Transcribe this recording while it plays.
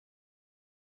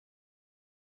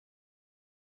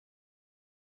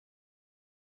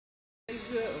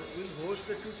host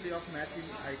the two playoff match in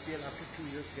IPL after 2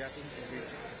 years gap in COVID.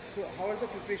 So how are the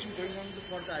preparations going on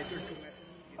for the IPL 2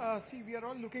 match? See, we are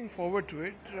all looking forward to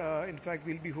it. In fact,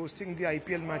 we'll be hosting the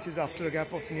IPL matches after a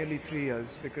gap of nearly 3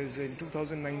 years because in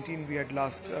 2019 we had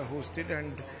last hosted,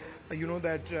 and you know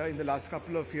that in the last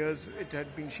couple of years it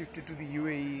had been shifted to the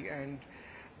UAE, and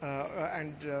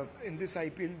in this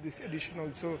IPL, this edition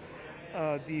also,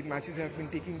 the matches have been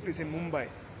taking place in Mumbai.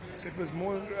 So it was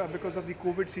more because of the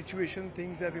COVID situation,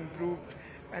 things have improved,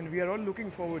 and we are all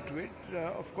looking forward to it.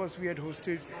 Of course, we had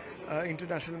hosted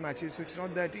international matches, so it's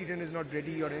not that Eden is not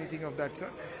ready or anything of that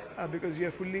sort, because we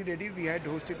are fully ready. We had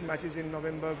hosted matches in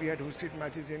November, we had hosted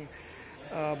matches in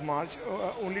March.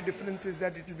 Only difference is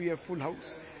that it will be a full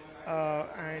house.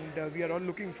 And we are all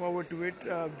looking forward to it.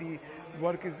 The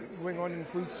work is going on in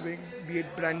full swing, be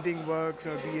it branding works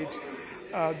or be it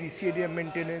the stadium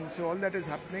maintenance. So all that is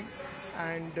happening,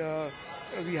 and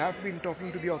we have been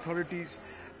talking to the authorities.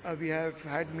 We have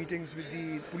had meetings with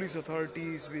the police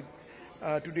authorities.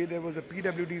 Today there was a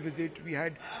PWD visit. We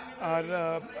had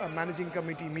our managing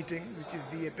committee meeting, which is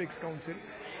the Apex Council.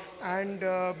 And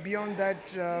beyond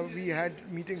that, we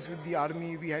had meetings with the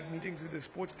army, we had meetings with the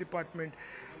sports department.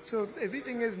 So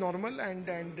everything is normal, and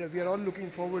we are all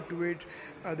looking forward to it.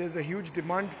 There's a huge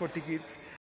demand for tickets.